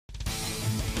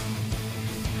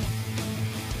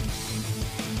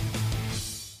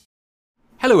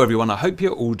Hello everyone, I hope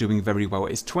you're all doing very well.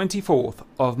 It's 24th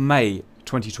of May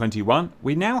 2021.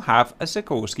 We now have a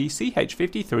Sikorsky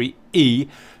CH-53E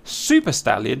Super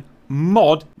Stallion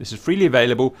mod. This is freely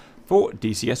available for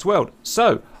DCS World.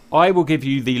 So I will give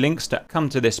you the links to come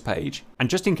to this page, and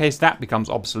just in case that becomes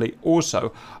obsolete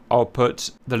also, I'll put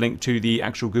the link to the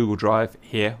actual Google Drive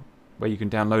here where you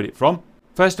can download it from.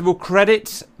 First of all,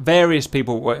 credits. Various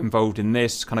people were involved in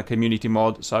this kind of community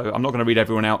mod, so I'm not going to read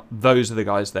everyone out. Those are the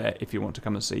guys there if you want to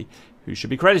come and see who should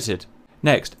be credited.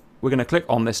 Next, we're going to click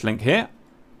on this link here.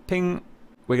 Ping.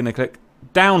 We're going to click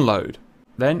download.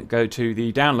 Then go to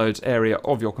the downloads area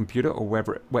of your computer or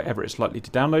wherever it's likely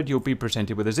to download. You'll be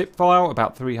presented with a zip file,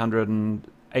 about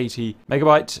 380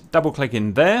 megabytes. Double click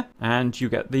in there and you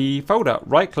get the folder.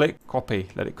 Right click, copy,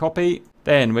 let it copy.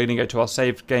 Then we're going to go to our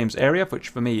saved games area, which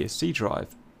for me is C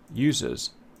drive, users,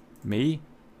 me,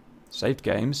 saved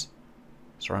games.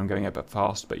 Sorry, I'm going a bit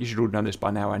fast, but you should all know this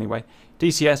by now anyway.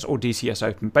 DCS or DCS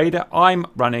Open Beta. I'm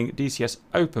running DCS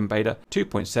Open Beta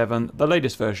 2.7, the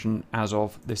latest version as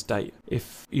of this date.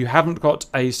 If you haven't got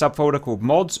a subfolder called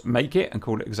mods, make it and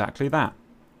call it exactly that.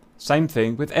 Same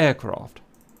thing with aircraft.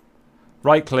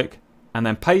 Right click and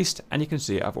then paste, and you can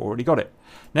see I've already got it.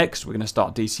 Next, we're going to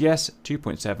start DCS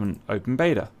 2.7 Open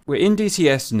Beta. We're in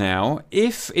DCS now.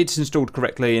 If it's installed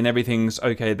correctly and everything's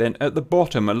okay, then at the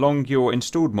bottom along your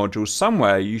installed modules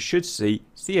somewhere you should see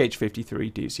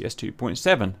CH-53 DCS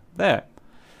 2.7 there.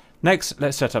 Next,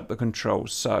 let's set up the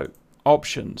controls. So,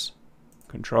 options,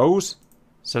 controls,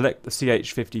 select the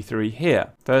CH-53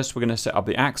 here. First, we're going to set up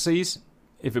the axes.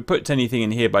 If it puts anything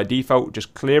in here by default,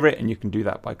 just clear it, and you can do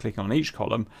that by clicking on each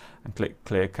column and click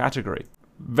clear category.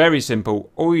 Very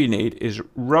simple. All you need is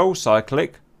roll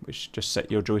cyclic, which just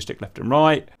set your joystick left and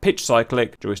right, pitch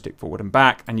cyclic, joystick forward and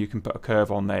back, and you can put a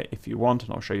curve on there if you want,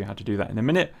 and I'll show you how to do that in a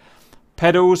minute.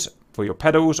 Pedals for your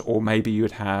pedals, or maybe you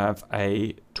would have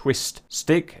a twist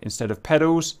stick instead of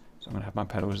pedals. So I'm going to have my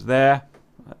pedals there,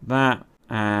 like that.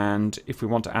 And if we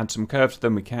want to add some curve to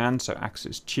them, we can. So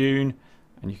axis tune,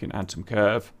 and you can add some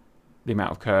curve. The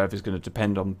amount of curve is going to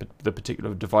depend on the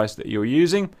particular device that you're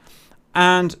using.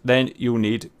 And then you'll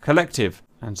need collective.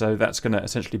 And so that's going to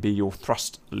essentially be your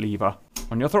thrust lever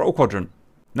on your throttle quadrant.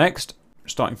 Next,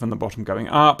 starting from the bottom going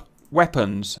up,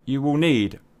 weapons. You will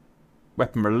need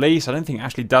weapon release. I don't think it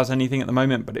actually does anything at the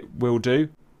moment, but it will do.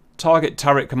 Target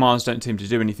turret commands don't seem to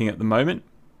do anything at the moment.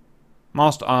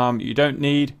 Master arm you don't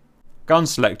need. Gun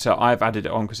selector, I've added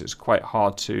it on because it's quite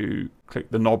hard to click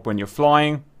the knob when you're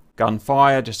flying. Gun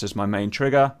fire, just as my main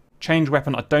trigger. Change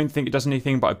weapon, I don't think it does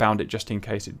anything, but I bound it just in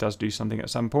case it does do something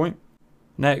at some point.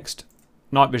 Next,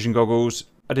 night vision goggles.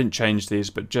 I didn't change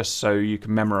these, but just so you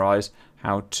can memorize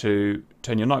how to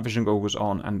turn your night vision goggles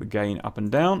on and the gain up and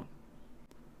down.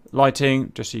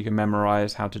 Lighting, just so you can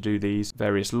memorize how to do these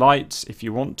various lights if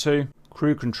you want to.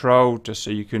 Crew control, just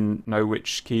so you can know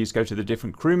which keys go to the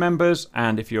different crew members,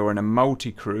 and if you're in a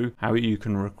multi-crew, how you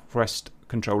can request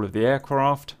control of the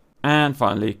aircraft. And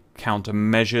finally,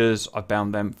 countermeasures. I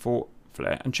bound them for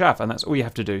flare and chaff, and that's all you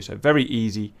have to do. So very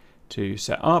easy to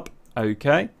set up.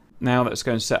 Okay, now let's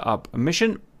go and set up a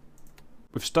mission.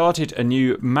 We've started a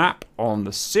new map on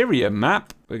the Syria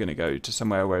map. We're going to go to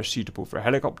somewhere where it's suitable for a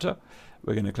helicopter.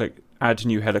 We're going to click add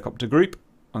new helicopter group.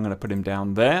 I'm going to put him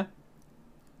down there.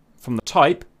 From the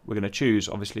type, we're going to choose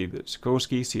obviously the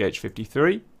Sikorsky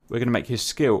CH-53. We're going to make his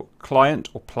skill client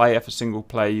or player. For single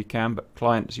player you can, but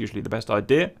client is usually the best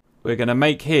idea. We're going to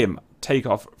make him take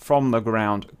off from the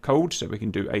ground cold, so we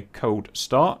can do a cold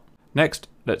start. Next,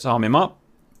 let's arm him up.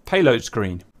 Payload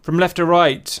screen. From left to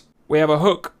right, we have a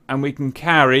hook, and we can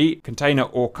carry container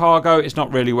or cargo. It's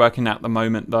not really working at the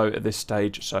moment, though, at this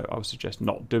stage, so I would suggest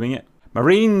not doing it.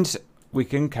 Marines, we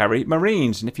can carry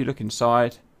Marines, and if you look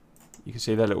inside, you can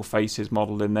see their little faces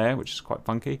modelled in there, which is quite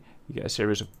funky. You get a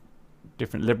series of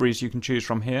different liveries you can choose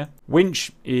from here.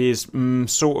 Winch is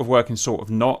sort of working, sort of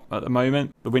not at the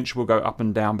moment. The winch will go up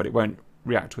and down, but it won't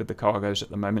react with the cargoes at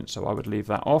the moment, so I would leave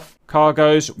that off.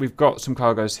 Cargoes, we've got some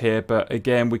cargoes here, but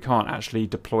again, we can't actually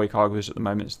deploy cargoes at the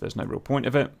moment, so there's no real point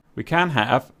of it. We can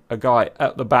have a guy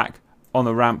at the back on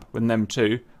the ramp with them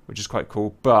too, which is quite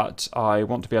cool, but I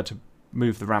want to be able to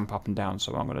move the ramp up and down,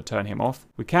 so I'm going to turn him off.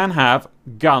 We can have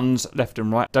guns left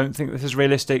and right. Don't think this is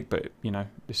realistic, but you know,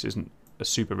 this isn't a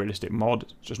super realistic mod.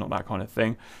 It's just not that kind of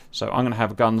thing. So I'm going to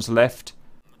have guns left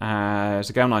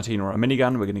as a GAL 19 or a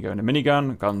minigun. We're going to go in a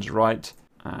minigun, guns right,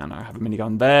 and I have a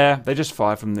minigun there. They just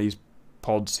fire from these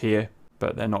pods here,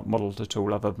 but they're not modelled at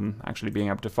all other than actually being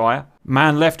able to fire.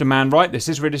 Man left and man right. This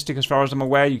is realistic as far as I'm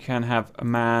aware. You can have a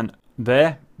man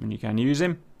there, and you can use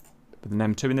him, with an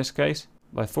M2 in this case.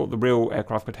 I thought the real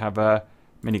aircraft could have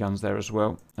miniguns there as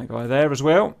well. That guy there as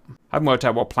well. Haven't worked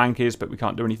out what plank is, but we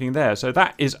can't do anything there. So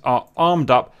that is our armed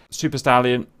up Super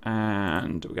Stallion,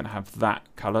 and we're going to have that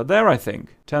colour there, I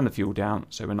think. Turn the fuel down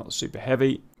so we're not super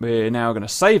heavy. We're now going to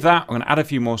save that. We're going to add a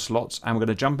few more slots, and we're going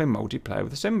to jump in multiplayer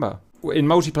with Simba. We're in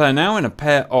multiplayer now in a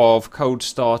pair of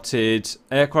cold-started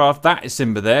aircraft. That is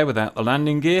Simba there without the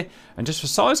landing gear. And just for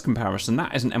size comparison,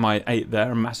 that is an Mi-8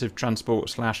 there, a massive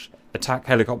transport / attack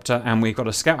helicopter, and we've got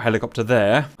a scout helicopter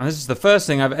there. And this is the first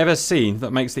thing I've ever seen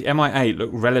that makes the Mi-8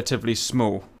 look relatively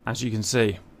small, as you can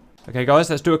see. Okay guys,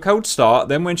 let's do a cold start,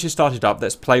 then when she's started up,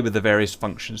 let's play with the various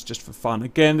functions just for fun.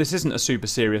 Again, this isn't a super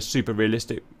serious, super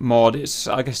realistic mod. It's,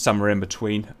 I guess, somewhere in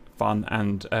between fun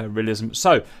and realism.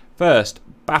 So, first,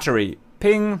 battery,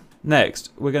 ping.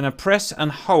 Next, we're going to press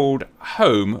and hold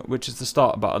home, which is the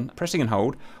start button. Pressing and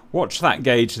hold. Watch that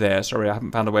gauge there. Sorry, I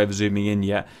haven't found a way of zooming in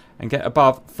yet. And get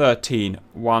above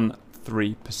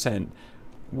 13.13%.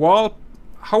 While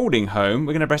holding home,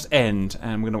 we're going to press end.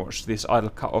 And we're going to watch this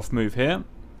idle cut-off move here.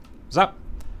 Zap.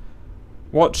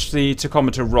 Watch the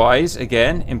tachometer rise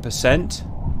again in percent.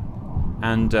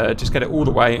 And just get it all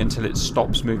the way until it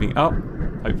stops moving up.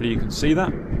 Hopefully you can see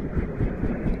that.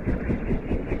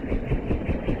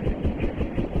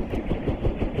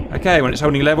 Okay, when it's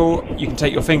holding level, you can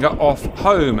take your finger off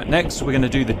home. Next, we're going to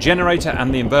do the generator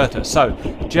and the inverter. So,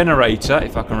 generator,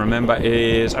 if I can remember,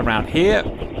 is around here.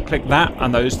 Click that,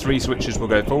 and those 3 switches will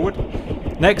go forward.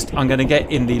 Next, I'm going to get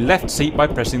in the left seat by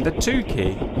pressing the 2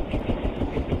 key.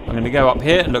 I'm going to go up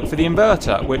here and look for the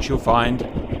inverter, which you'll find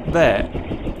there.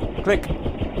 Click.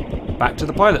 Back to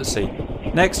the pilot seat.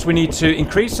 Next, we need to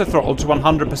increase the throttle to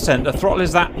 100%. The throttle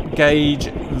is that gauge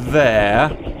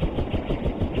there.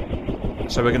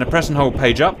 So we're going to press and hold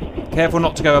page up. Careful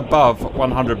not to go above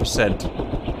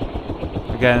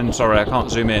 100%. Again, sorry, I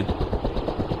can't zoom in.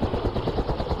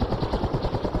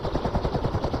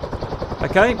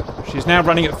 Okay, she's now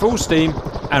running at full steam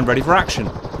and ready for action.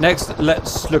 Next,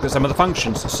 let's look at some of the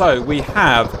functions. So we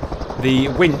have the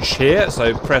winch here.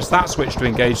 So press that switch to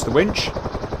engage the winch.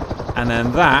 And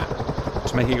then that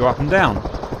to make it go up and down.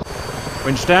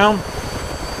 Winch down.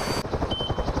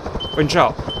 Winch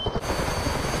up.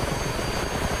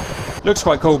 Looks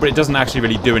quite cool, but it doesn't actually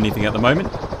really do anything at the moment.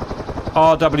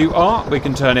 RWR, we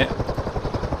can turn it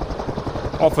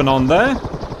off and on there.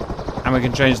 And we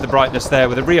can change the brightness there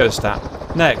with a rheostat.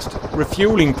 Next,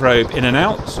 refueling probe in and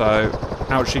out. So,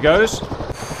 out she goes.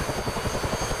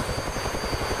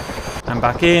 And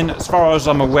back in. As far as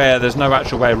I'm aware, there's no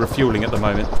actual way of refueling at the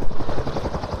moment.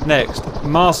 Next,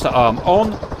 master arm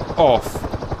on, off,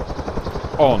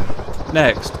 on.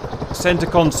 Next, center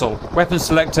console. Weapon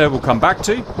selector we'll come back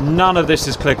to. None of this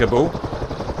is clickable.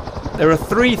 There are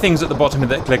 3 things at the bottom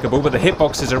that are clickable, but the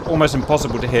hitboxes are almost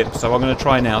impossible to hit, so I'm going to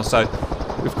try now. So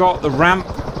we've got the ramp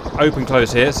open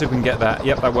close here, so we can get that.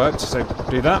 Yep, that worked, so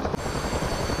do that.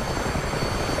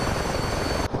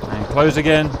 And close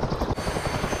again.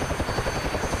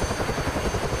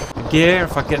 Gear,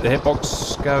 if I get the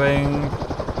hitbox going.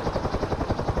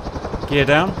 Gear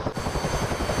down.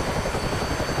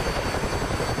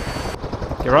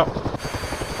 Gear up.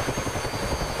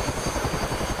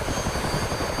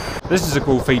 This is a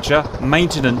cool feature.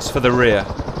 Maintenance for the rear.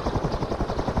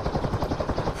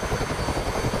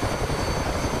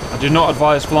 I do not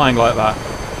advise flying like that.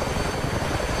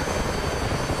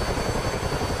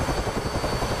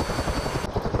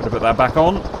 Better put that back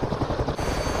on.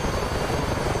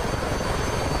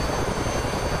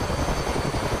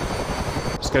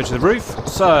 Let's go to the roof.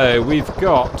 So we've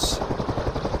got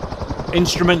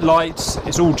instrument lights.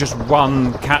 It's all just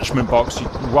one catchment box.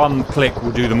 One click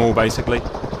will do them all basically.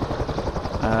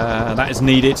 That is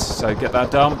needed, so get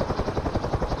that done.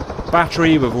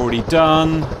 Battery we've already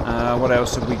done. What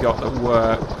else have we got that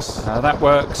works? That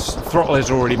works. Throttle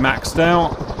is already maxed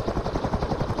out.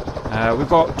 We've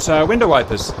got window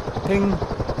wipers. Ping.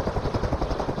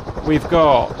 We've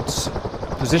got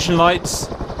position lights,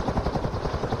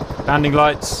 landing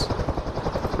lights,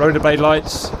 rotor blade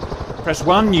lights. Press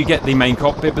 1, you get the main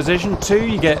cockpit position. 2,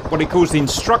 you get what he calls the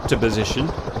instructor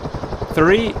position.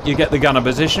 3, you get the gunner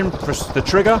position. Press the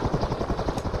trigger.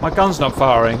 My gun's not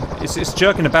firing. It's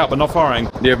jerking about but not firing.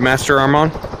 Do you have master arm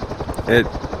on? It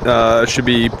should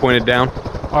be pointed down.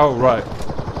 Oh, right.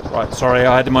 Right, sorry,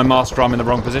 I had my master arm in the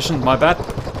wrong position. My bad.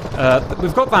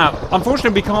 We've got that.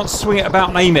 Unfortunately, we can't swing it about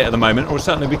and aim it at the moment, or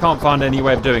certainly we can't find any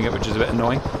way of doing it, which is a bit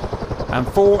annoying. And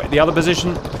 4, the other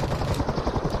position.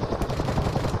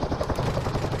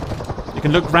 You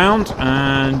can look round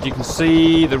and you can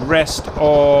see the rest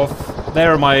of...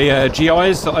 There are my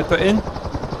GIs that I put in.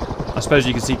 I suppose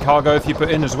you can see cargo if you put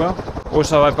in as well.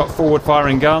 Also, I've got forward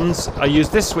firing guns. I use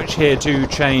this switch here to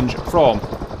change from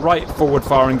Right forward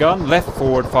firing gun, left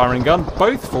forward firing gun,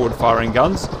 both forward firing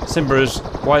guns. Simba has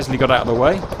wisely got out of the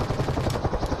way.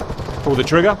 Pull the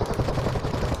trigger.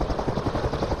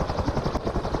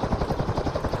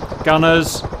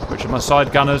 Gunners, which are my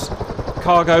side gunners.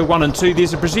 Cargo 1 and 2.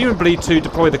 These are presumably to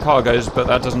deploy the cargoes, but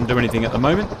that doesn't do anything at the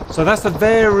moment. So that's the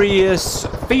various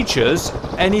features.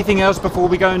 Anything else before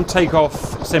we go and take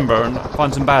off Simba and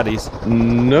find some baddies?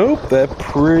 Nope, that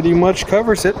pretty much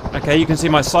covers it. Okay, you can see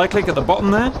my cyclic at the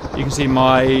bottom there. You can see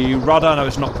my rudder. I know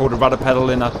it's not called a rudder pedal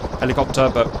in a helicopter,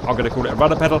 but I'm going to call it a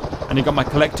rudder pedal. And you've got my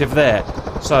collective there.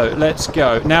 So let's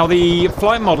go. Now the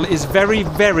flight model is very,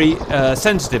 very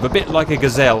sensitive, a bit like a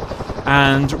Gazelle,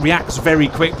 and reacts very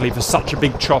quickly for such a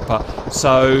big chopper.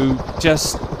 So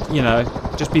just, you know,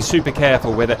 just be super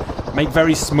careful with it. Make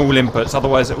very small inputs,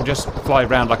 otherwise it will just fly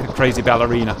around like a crazy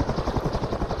ballerina.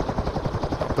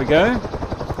 Up we go.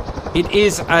 It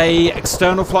is a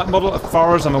external flight model. As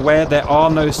far as I'm aware, there are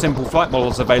no simple flight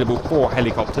models available for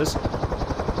helicopters.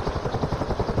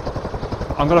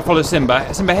 I'm going to follow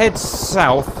Simba. Simba heads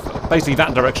south, basically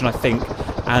that direction, I think,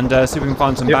 and see if we can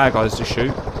find some bad guys to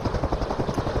shoot.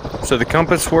 So the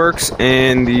compass works,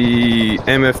 and the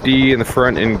MFD in the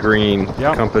front in green.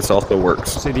 Yep. Compass also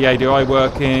works. See the ADI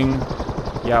working.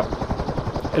 Yep.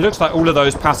 It looks like all of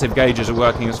those passive gauges are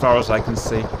working as far as I can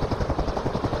see.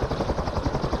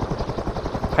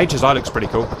 HSI looks pretty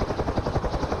cool.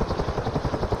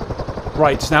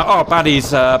 Right, now,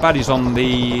 baddies on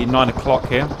the 9 o'clock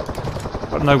here.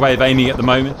 Got no way of aiming at the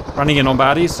moment. Running in on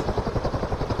baddies.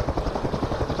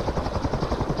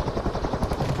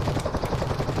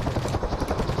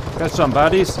 Got some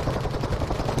baddies.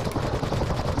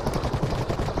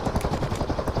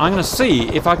 I'm going to see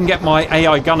if I can get my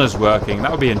AI gunners working.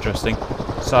 That would be interesting.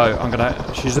 So I'm going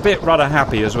to... She's a bit rudder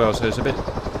happy as well, so it's a bit...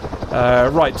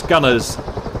 right, gunners.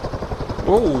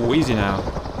 Oh, easy now.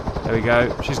 There we go.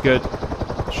 She's good.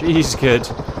 She's good.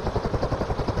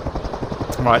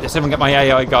 Right, let's see if I can get my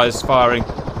AI guys firing.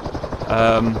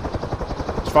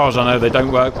 As far as I know, they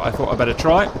don't work, but I thought I'd better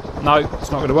try. No,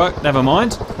 it's not going to work. Never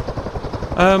mind.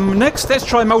 Next, let's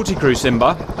try multi-crew,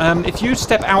 Simba. If you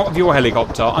step out of your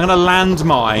helicopter, I'm going to land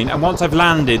mine, and once I've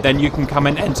landed, then you can come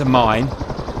and enter mine,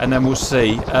 and then we'll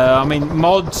see. I mean,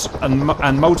 mods and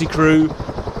multi-crew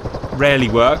rarely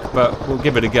work, but we'll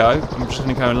give it a go. I'm just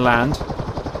going to go and land.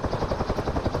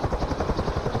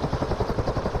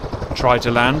 Try to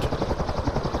land.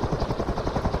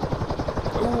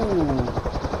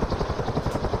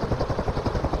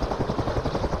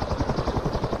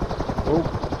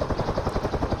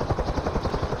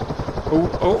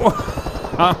 Oh,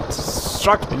 I'm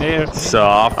struggling here.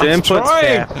 Soft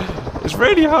inputs. It's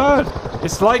really hard.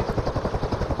 It's like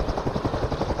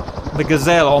the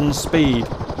Gazelle on speed,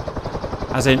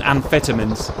 as in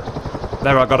amphetamines.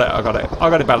 There, I got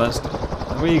it balanced.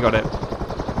 We got it.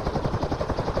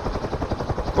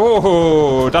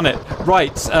 Oh, done it.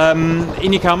 Right,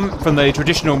 in you come from the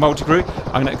traditional multi-crew.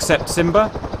 I'm going to accept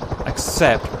Simba.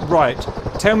 Accept. Right.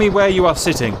 Tell me where you are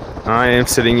sitting. I am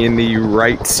sitting in the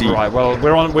right seat. Right, well,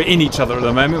 we're in each other at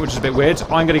the moment, which is a bit weird.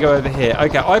 I'm going to go over here.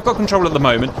 Okay, I've got control at the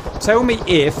moment. Tell me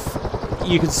if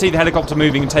you can see the helicopter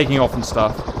moving and taking off and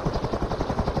stuff.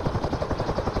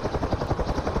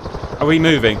 Are we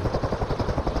moving?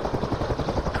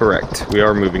 Correct. We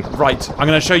are moving. Right. I'm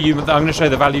going to show you. I'm going to show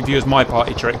the value view as my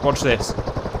party trick. Watch this.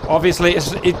 Obviously,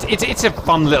 it's a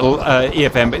fun little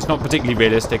EFM, but it's not particularly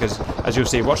realistic, as you'll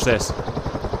see. Watch this.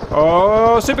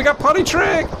 Oh, super gut party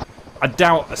trick! I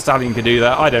doubt a Stallion could do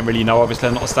that. I don't really know. Obviously,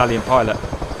 I'm not a Stallion pilot.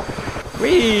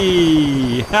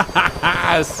 Whee!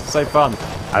 It's so fun.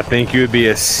 I think you would be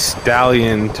a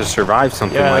Stallion to survive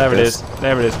something like this. Yeah,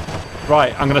 there it is.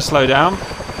 Right, I'm going to slow down.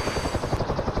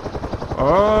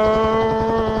 Oh,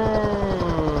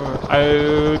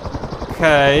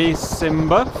 okay,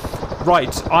 Simba.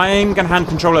 Right, I'm going to hand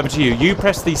control over to you. You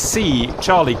press the C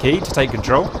Charlie key to take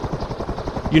control.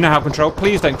 You now have control.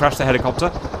 Please don't crash the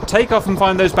helicopter. Take off and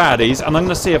find those baddies, and I'm going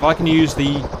to see if I can use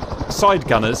the side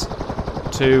gunners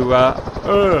to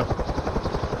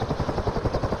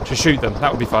shoot them.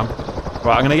 That would be fun.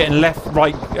 Right, I'm going to get in left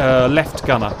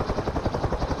gunner.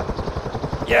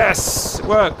 Yes, it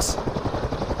works.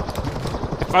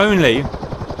 If only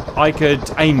I could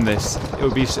aim this, it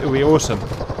would be awesome.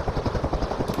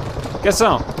 Guess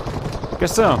so.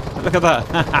 Look at that.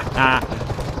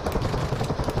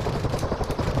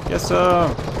 Yes,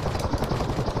 sir.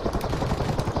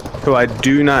 So I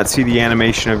do not see the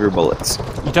animation of your bullets.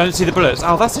 You don't see the bullets?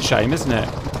 Oh, that's a shame, isn't it?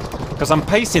 Because I'm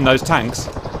pacing those tanks.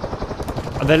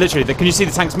 And they're literally... Can you see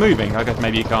the tanks moving? I guess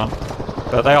maybe you can't.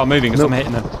 But they are moving because I'm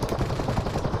hitting them.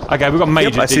 Okay, we've got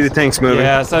major... Yep, I see the tanks moving.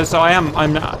 Yeah, so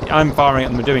I'm firing at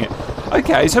them and doing it.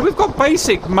 Okay, so we've got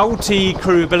basic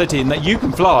multi-crew ability in that you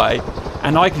can fly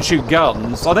and I can shoot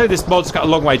guns. I know this mod's got a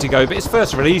long way to go, but it's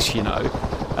first release, you know.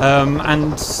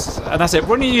 And that's it.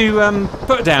 Why don't you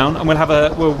put it down and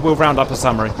we'll round up a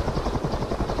summary.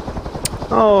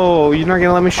 Oh, you're not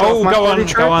gonna let me show off my party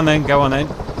trick? Go on then.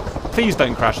 Please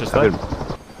don't crash us though.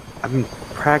 I've been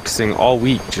practicing all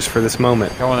week just for this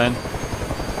moment. Go on then.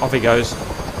 Off he goes.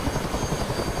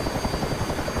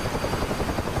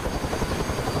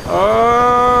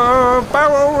 Oh,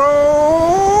 barrel roll!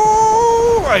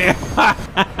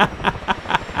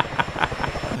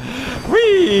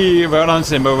 Whee! Well done,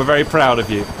 Simba. We're very proud of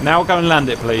you. Now go and land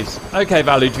it, please. Okay,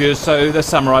 valued viewers, so let's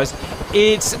summarise.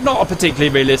 It's not a particularly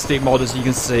realistic mod, as you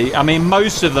can see. I mean,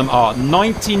 most of them are.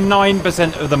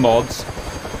 99% of the mods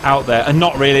out there are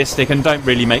not realistic and don't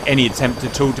really make any attempt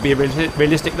at all to be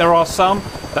realistic. There are some.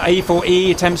 The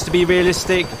A4E attempts to be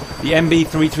realistic. The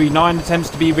MB339 attempts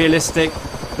to be realistic.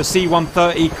 The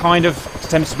C130 kind of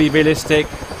attempts to be realistic.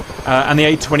 And the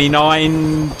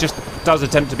A29 just does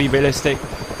attempt to be realistic.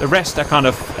 The rest are kind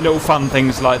of little fun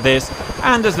things like this.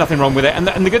 And there's nothing wrong with it.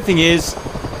 And the good thing is...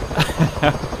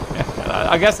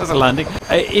 I guess that's a landing.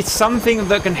 It's something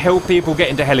that can help people get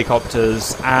into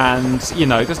helicopters, and you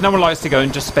know, because no one likes to go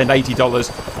and just spend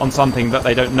 $80 on something that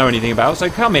they don't know anything about. So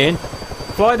come in,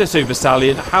 fly the Super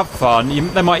Stallion, have fun.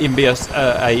 There might even be a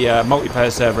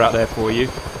multiplayer server out there for you,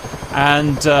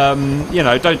 and you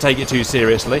know, don't take it too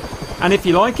seriously. And if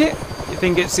you like it, you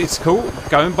think it's cool,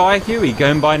 go and buy a Huey, go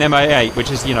and buy an MA8,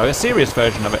 which is, you know, a serious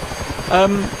version of it.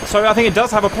 So I think it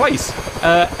does have a place.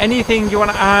 Anything you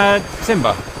want to add,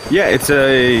 Simba? Yeah, it's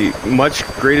a much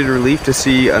greater relief to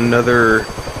see another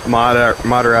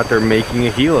modder out there making a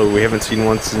helo. We haven't seen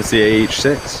one since the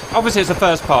AH6. Obviously, it's a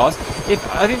first pass.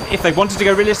 I think if they wanted to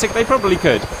go realistic, they probably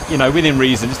could. You know, within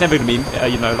reason. It's never going to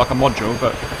be, you know, like a module,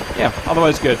 but yeah,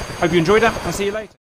 otherwise good. Hope you enjoyed that. I'll see you later.